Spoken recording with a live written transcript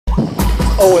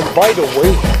Oh, and by the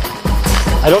way,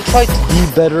 I don't try to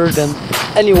be better than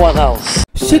anyone else.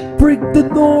 Chic break the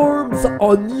norms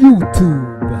on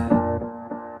YouTube.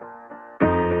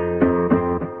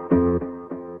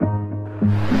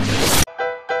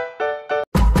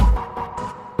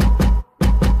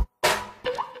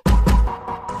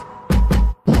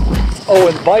 Oh,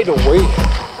 and by the way,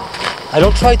 I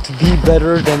don't try to be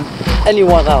better than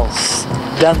anyone else,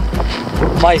 than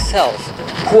myself,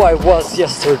 who I was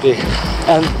yesterday.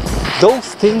 And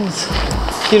those things,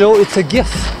 you know, it's a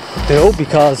gift, you know,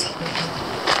 because,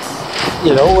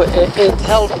 you know, it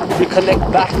helped me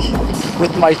connect back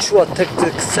with my true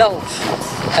authentic self.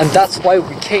 And that's why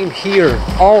we came here,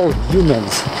 all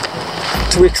humans,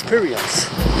 to experience.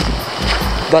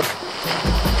 But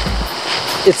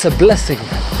it's a blessing,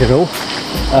 you know.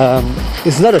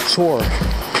 It's not a chore.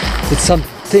 It's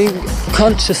something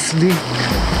consciously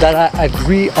that I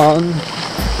agree on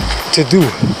to do,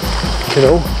 you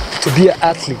know, to be an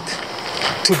athlete,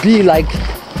 to be like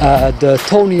the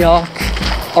Tony Hawk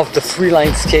of the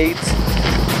freeline skate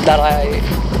that I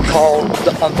call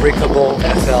the unbreakable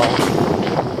FL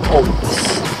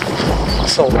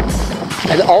always. So,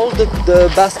 and all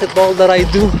the basketball that I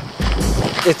do,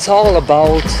 it's all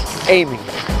about aiming,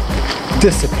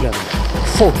 discipline,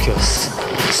 focus,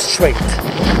 straight,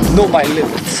 know my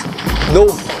limits, know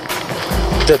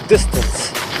the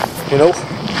distance, you know.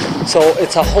 So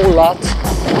it's a whole lot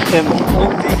in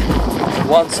only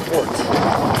one sport,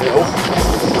 you know.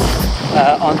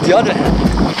 On the other hand,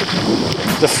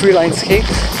 the freeline skate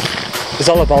is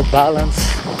all about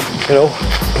balance, you know,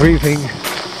 breathing,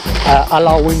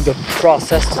 allowing the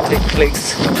process to take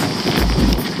place,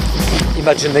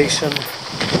 imagination,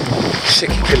 Chic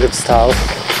equilibre style.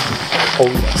 Oh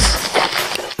yes.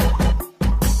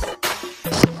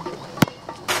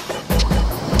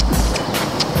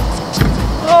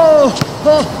 Oh,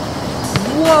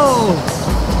 whoa,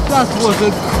 that was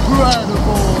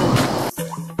incredible.